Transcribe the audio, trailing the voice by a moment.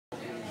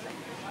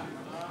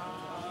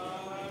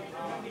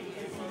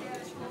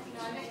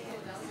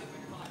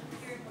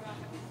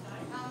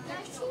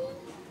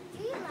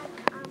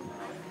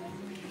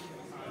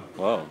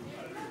Whoa.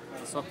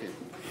 Socket.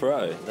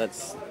 Bro,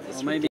 that's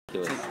Or maybe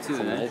ridiculous. take two, It's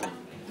amazing.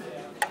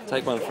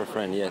 Take one for a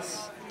friend,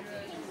 yes.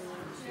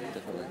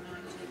 Definitely.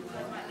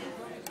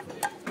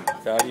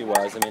 Value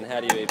wise, I mean,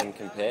 how do you even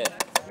compare?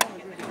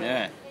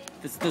 Yeah.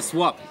 It's the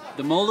swap.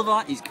 The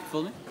Moldavite, he's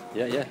fully.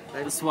 Yeah, yeah.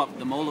 The swap,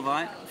 the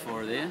Moldavite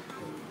for there.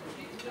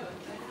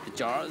 The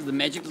jars, the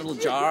magic little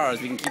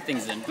jars we can keep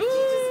things in.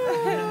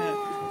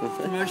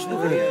 Promotional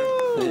video.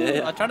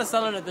 Yeah. I tried to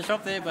sell it at the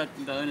shop there, but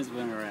the owners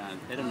weren't around.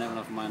 They didn't have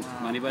enough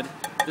money, but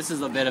this is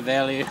a better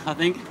value, I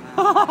think.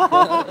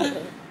 I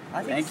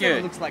think Thank it sort of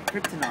you. looks like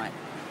Kryptonite.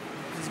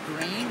 It's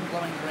green,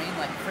 glowing green,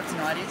 like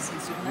Kryptonite is in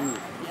Superman.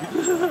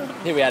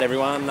 Here we are,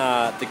 everyone.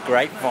 The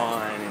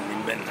Grapevine in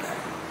Nimbin.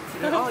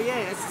 Oh yeah,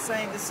 it's the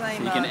same. So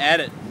you can add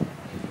it.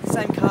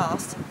 Same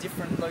cast,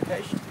 different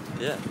location.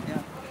 Yeah,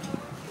 Yeah,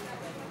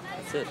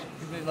 that's it.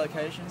 you move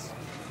locations.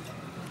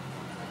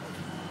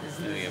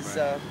 There we go, This is,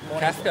 bro.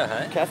 Kafka,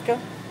 hey? Kafka.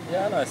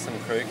 Yeah, I know some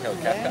crew called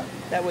Kafka.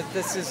 Yeah.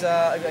 This is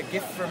a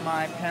gift from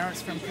my parents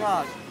from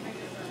Prague.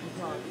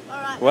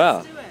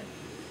 Wow.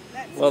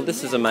 Well,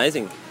 this is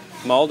amazing.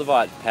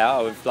 Moldavite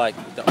power. We've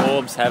the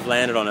orbs have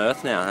landed on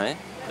Earth now, hey?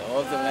 The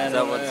orbs have landed Is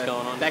that on what's Earth.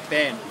 going on? Back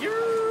then.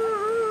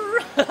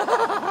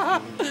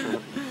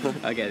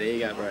 Okay, there you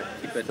go, bro.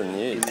 Keep it The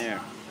news. in there.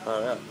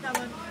 All right.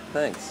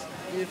 Thanks.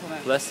 Beautiful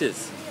man. Bless you.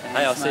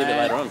 Hey, I'll see you a bit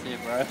later on. See you,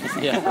 bro.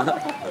 Yeah.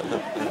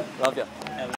 Love you.